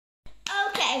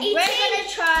Okay, we're gonna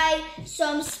try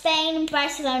some Spain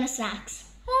Barcelona snacks.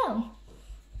 Oh.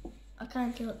 I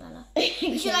can't do it better.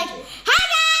 You should like, hi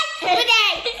guys!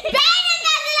 Today, Spain and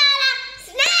Barcelona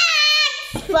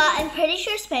snacks! But I'm pretty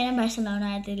sure Spain and Barcelona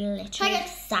are the literally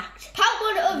exact. Part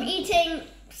 1 of eating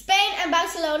Spain and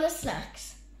Barcelona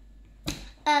snacks.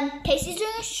 Casey's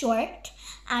doing a short,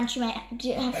 and she might have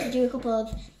to do a couple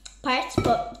of parts,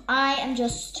 but I am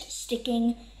just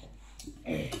sticking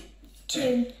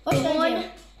to one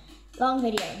long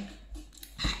video.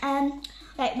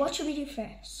 Right, what should we do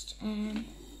first?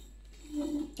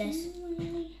 This.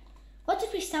 What did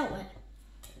we start with?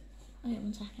 Okay,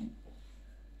 1 second.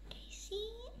 Casey.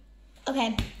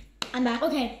 Okay, I'm back.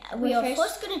 Okay, we are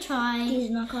first gonna try these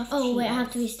knockoff. Oh wait, I Cheetos.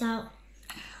 have to restart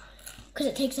because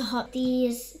it takes a hot.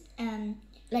 These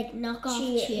like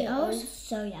knockoff Cheetos.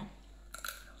 So yeah,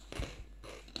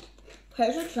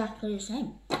 hers are exactly the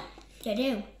same. They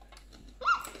do.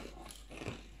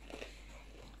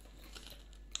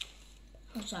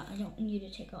 What's that? I don't want you to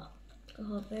take off the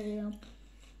whole video.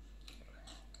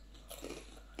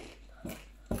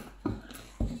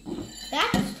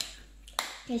 That's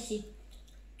Casey,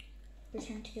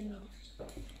 return to the meeting.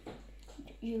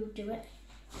 you do it.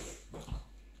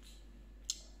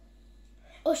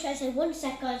 Or should I say 1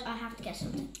 sec, guys? I have to get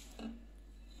something.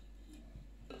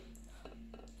 I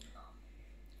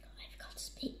forgot to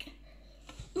speak.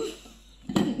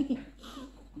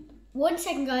 1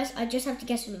 second, guys. I just have to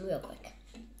get something real quick.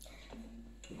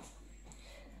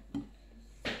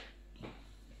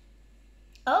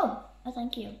 Oh,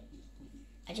 thank you.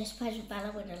 I just surprised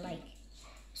Bella with a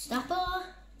stopper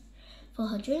for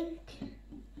her drink.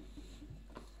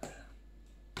 Try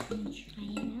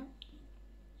it out.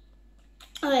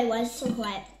 Okay, why is it so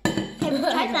quiet? Okay, we've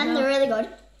tried them. They're really good.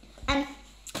 And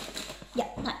yeah,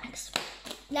 thanks.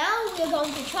 Now we're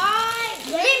going to try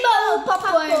Rainbow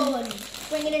popcorn.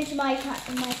 Bring it into my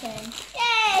thing.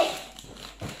 Yay!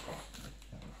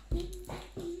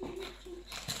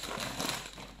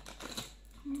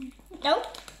 Nope.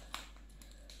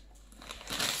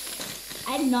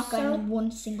 I've not gotten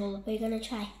one single. We're gonna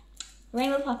try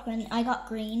Rainbow popcorn. I got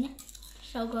green.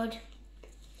 so good.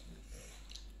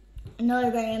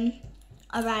 Another green.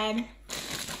 A red.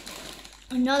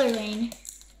 Another green.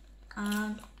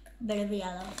 And a bit of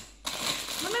yellow.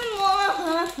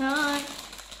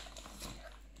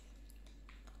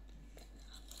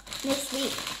 They're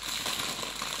sweet.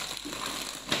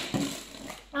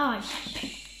 Oh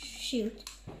shoot!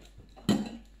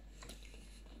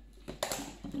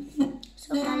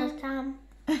 So Bella's calm.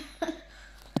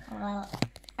 Well,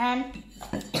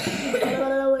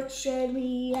 what should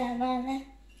we have?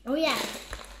 Oh yeah.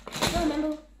 No,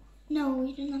 remember? No,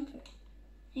 we didn't have it.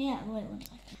 Yeah, wait 1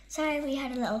 second. Sorry, we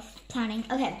had a little planning.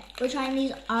 Okay, we're trying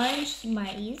these orange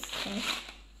Smarties. Okay.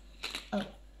 Oh.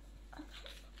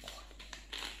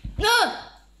 No!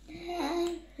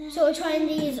 So we're trying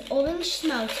these orange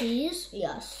Smarties.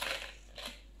 Yes.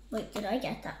 Wait, did I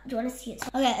get that? Do you want to see it?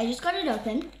 Okay, I just got it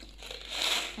open.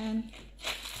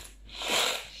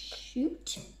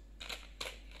 Shoot.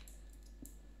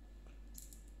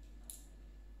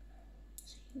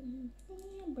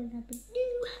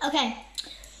 Okay.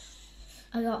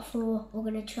 I got 4. We're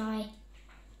gonna try.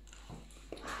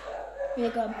 Really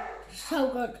good. So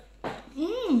good.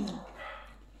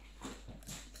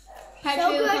 Part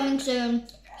So 2 good. coming soon.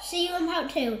 See you in part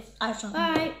 2. Awesome.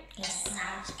 Bye. Yes. Part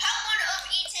 1 of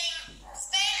eating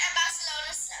Spain and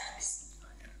Barcelona snacks.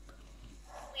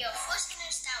 We are first going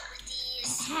to start with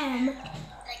these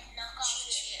knockoff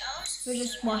Cheetos. We're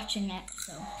just watching it,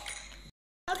 so.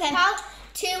 Okay. Part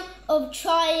 2 of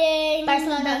trying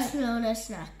Barcelona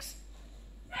snacks.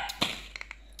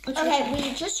 Okay,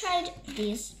 we just tried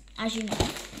these, as you know.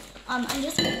 I'm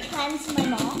just gonna cleanse my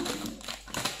mouth.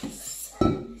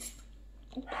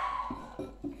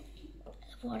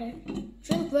 Water.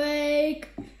 Drink break.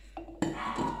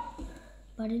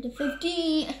 Body to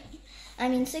 50. I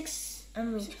mean 6.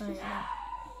 I'm gonna try that.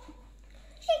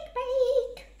 Shake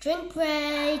break. Drink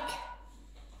break.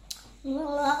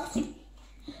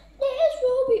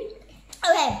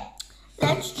 Okay,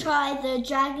 let's try the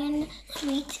dragon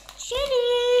sweet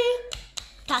chili.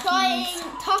 Trying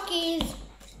Takis. Takis.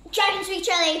 Dragon sweet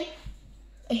chili.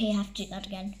 Okay, you have to do that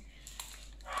again.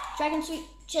 Dragon sweet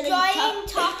chili. Trying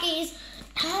Takis.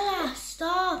 Ella,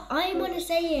 stop. I want to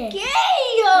say it.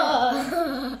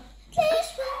 Yeah.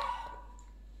 This one.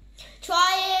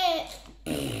 Try it.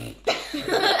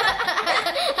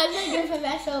 I'm not going to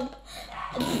mess up.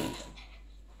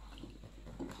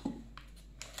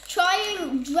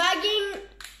 Trying dragon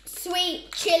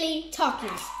sweet chili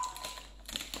Takis.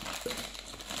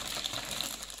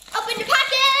 Open the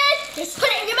package. Just put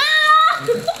it in your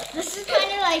mouth.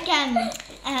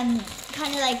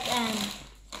 kind of like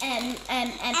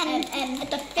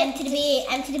M to the B,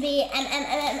 M to the B,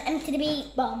 M to the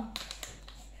B, bomb.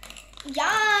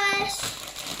 Yes.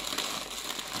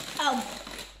 Oh.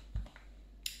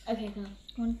 Okay, go.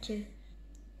 1, 2.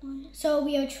 1. So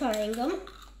we are trying them.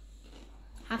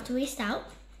 Have to waste out.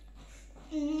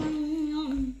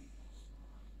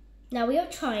 Now we are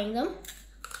trying them.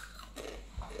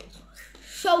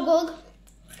 So good.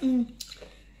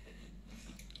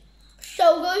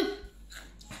 So good.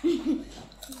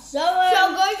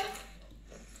 So good.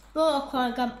 No,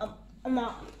 I'm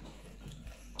not.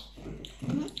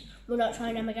 We're not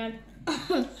trying them again.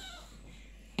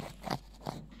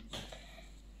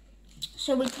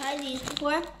 So we tried these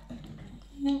before.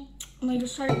 We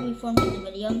just started reforming the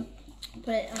video.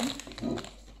 Put it on.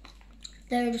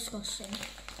 They're disgusting.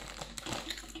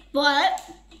 But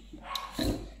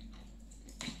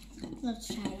let's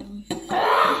try them.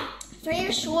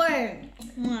 For sure.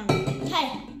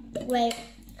 Okay, wait.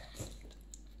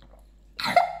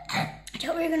 I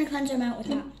thought we were gonna cleanse our mouth with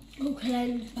that. Oh,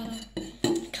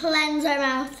 Cleanse our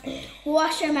mouth.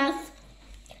 Wash our mouth.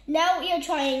 Now we are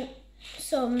trying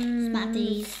some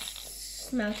Smarties.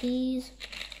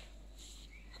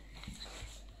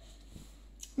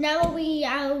 Now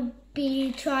I'll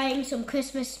be trying some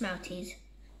Christmas Smarties.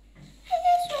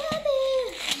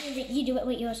 You do it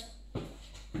with yours.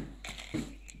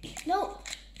 No,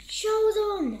 show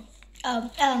them.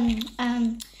 Oh,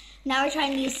 now we're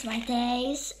trying these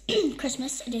Smarties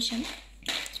Christmas edition.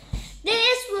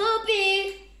 This will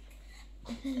be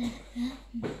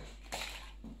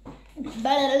We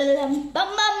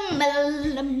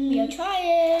are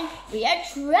trying. We are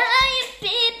trying,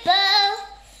 people.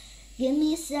 Give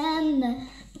me some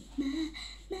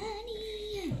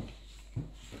money.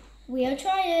 We are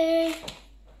trying.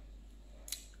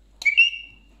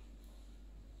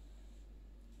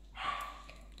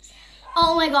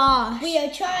 Oh my gosh. We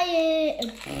are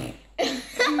trying.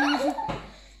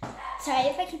 Sorry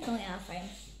if I keep going out of frame.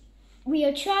 We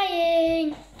are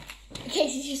trying.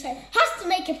 Casey just said, Has to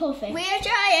make it perfect. we are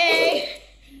trying.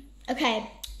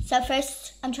 Okay, so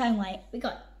first I'm trying white. We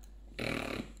got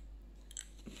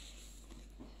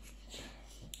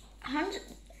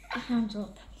Hands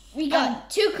up. We got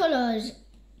two colors,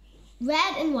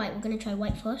 red and white. We're gonna try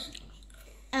white first.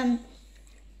 Comment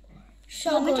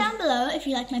down below if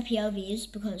you like my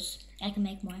POVs because I can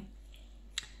make more.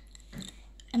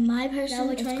 And my Now person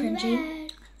we're is trying the cringy.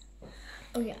 red.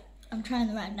 Oh yeah, I'm trying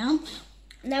the red now.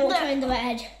 Now we're trying the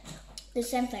red. The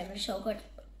same flavor, so good.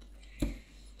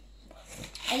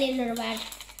 I need another red.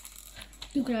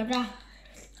 You can have that.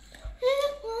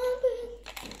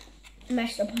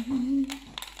 Messed up.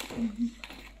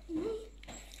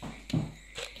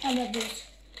 I love this.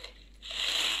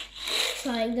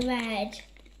 Trying the red.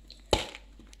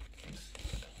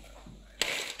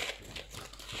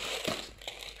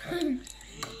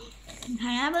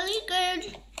 Pineapple is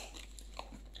good.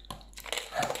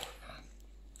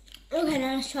 Okay,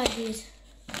 now let's try these.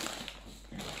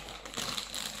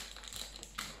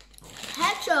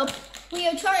 Ketchup. We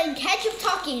are trying ketchup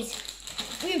Takis.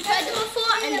 We've tried them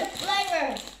before and the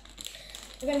flavor.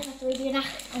 we're gonna have to redo that.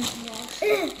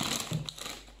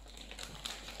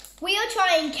 We are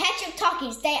trying ketchup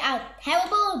Takis. They are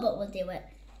terrible, but we'll do it.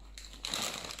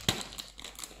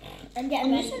 I'm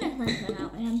getting ready. just gonna cleanse them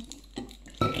out, man.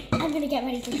 I'm gonna get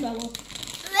ready for trouble.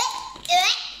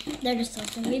 They're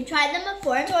disgusting. We've tried them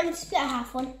before. Do you want to split a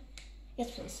half one?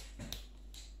 Yes, please.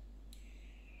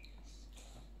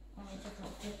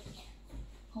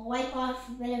 I'll wipe off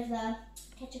a bit of the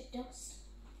ketchup dust.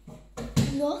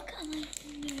 Look at my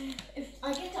finger. If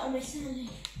I get that on my sandwich.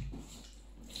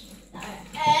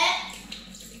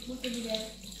 What did you do? I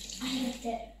left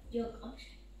it. Your gosh.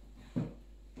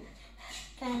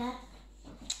 Fella.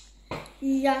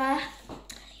 Yeah.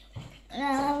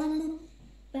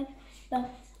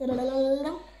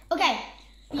 Okay.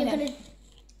 You're Okay. gonna.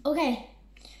 Okay.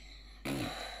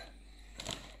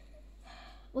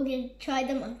 We're gonna try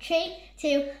them on 3,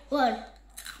 2, 1.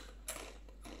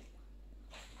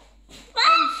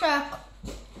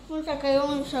 One sec. I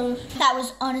only show. That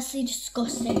was honestly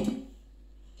disgusting.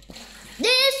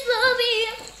 This will be.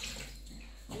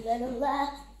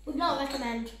 Would not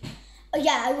recommend. Oh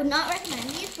yeah, I would not recommend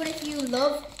these, but if you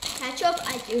love ketchup,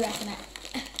 I do recommend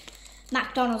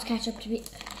McDonald's ketchup to be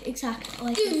exact.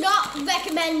 Like Do not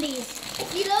recommend these.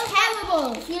 if you love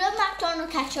Terrible. If you love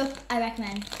McDonald's ketchup, I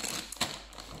recommend.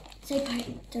 Say part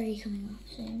 3 coming up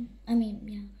soon. I mean,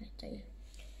 yeah,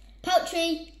 part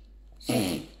 3.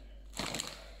 Poultry.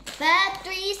 Part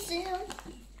 3 soon.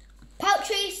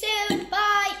 Poultry soon.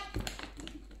 Bye.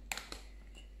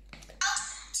 Part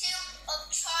 2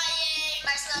 of trying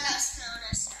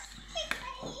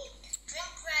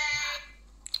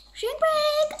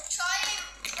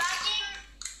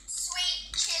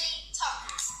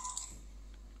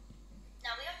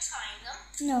trying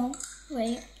them. No,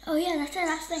 wait. Oh yeah, that's the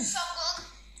last thing. So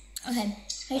good. Okay.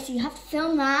 Okay, so you have to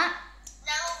film that.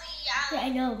 Now we Yeah, I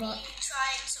know, but be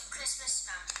trying some Christmas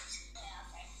fountains.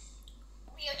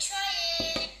 We are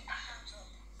trying.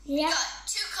 Yeah. Got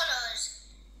two colours,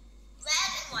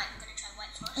 red and white. We're gonna try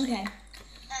white first. Okay.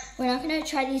 We're not gonna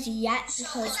try these yet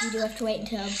because we do have to wait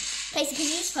until. Casey, can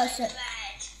you just post it?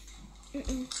 Red. We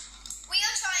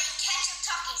are trying ketchup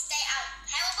talkie. Stay out.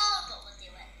 Terrible, but we'll do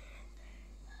it.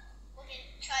 We're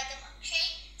gonna try them on 3,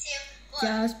 2,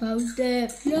 1. Just post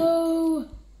it. No.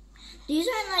 These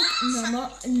aren't like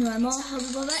normal hubba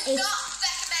bubba. Stop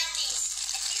recommend these.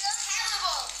 These are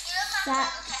terrible. You don't have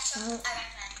That- ketchup. I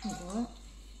recommend. What?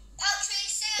 Poultry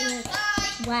soup.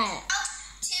 Bye. Wet. Out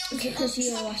to Because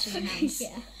you were washing your hands.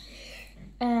 yeah.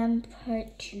 Part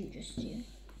 2, just do.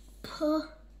 Part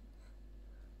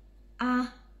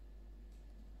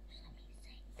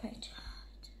 2.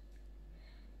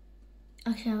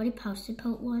 Actually, I already posted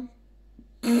part 1.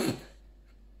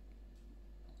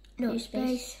 No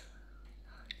space.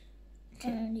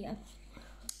 And yeah.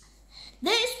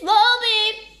 This will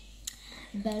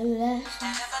be the last.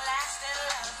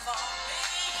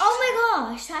 Oh my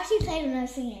gosh, I actually played when I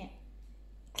was singing it.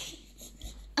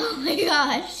 Oh my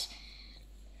gosh.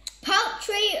 Part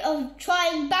 3 of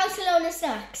trying Barcelona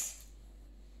snacks.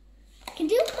 I can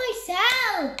do it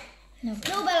myself. No,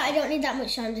 Bella, I don't need that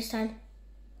much time this time.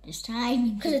 This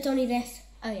time. Because it's only this.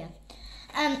 Oh yeah.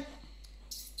 Oh,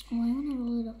 I want to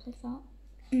roll it up like that.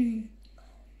 Mm.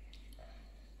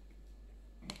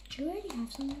 Do you already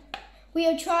have some? We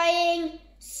are trying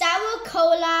sour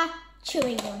cola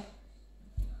chewing gum.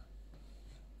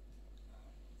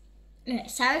 Yeah,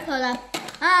 sour cola.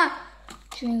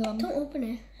 Chewing gum. Don't open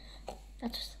it.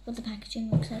 That's what the packaging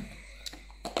looks like.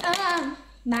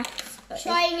 Max.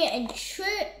 Trying it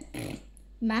in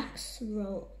Max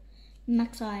roll.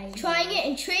 Max eye. Trying it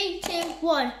in 3, 2,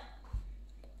 1.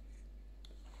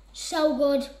 So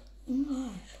good.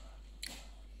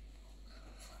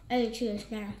 I will choose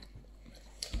now.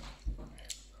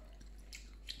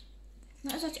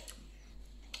 That's such.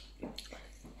 It's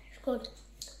good.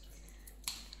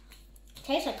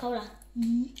 Tastes like cola.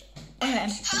 Okay.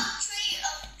 Part 3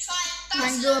 of trying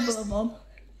Mango Barcelona. bubble.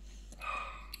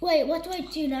 Wait, what do I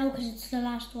do now? Because it's the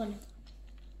last one.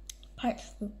 Part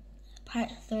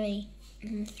 3.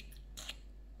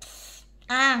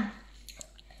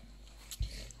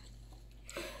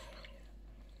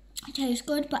 It tastes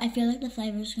good, but I feel like the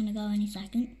flavor is gonna go any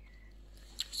second.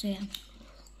 So yeah.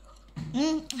 I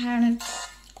don't know.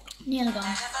 Nearly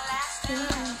gone.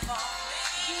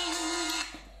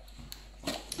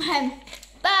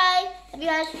 Bye. Love you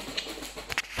guys.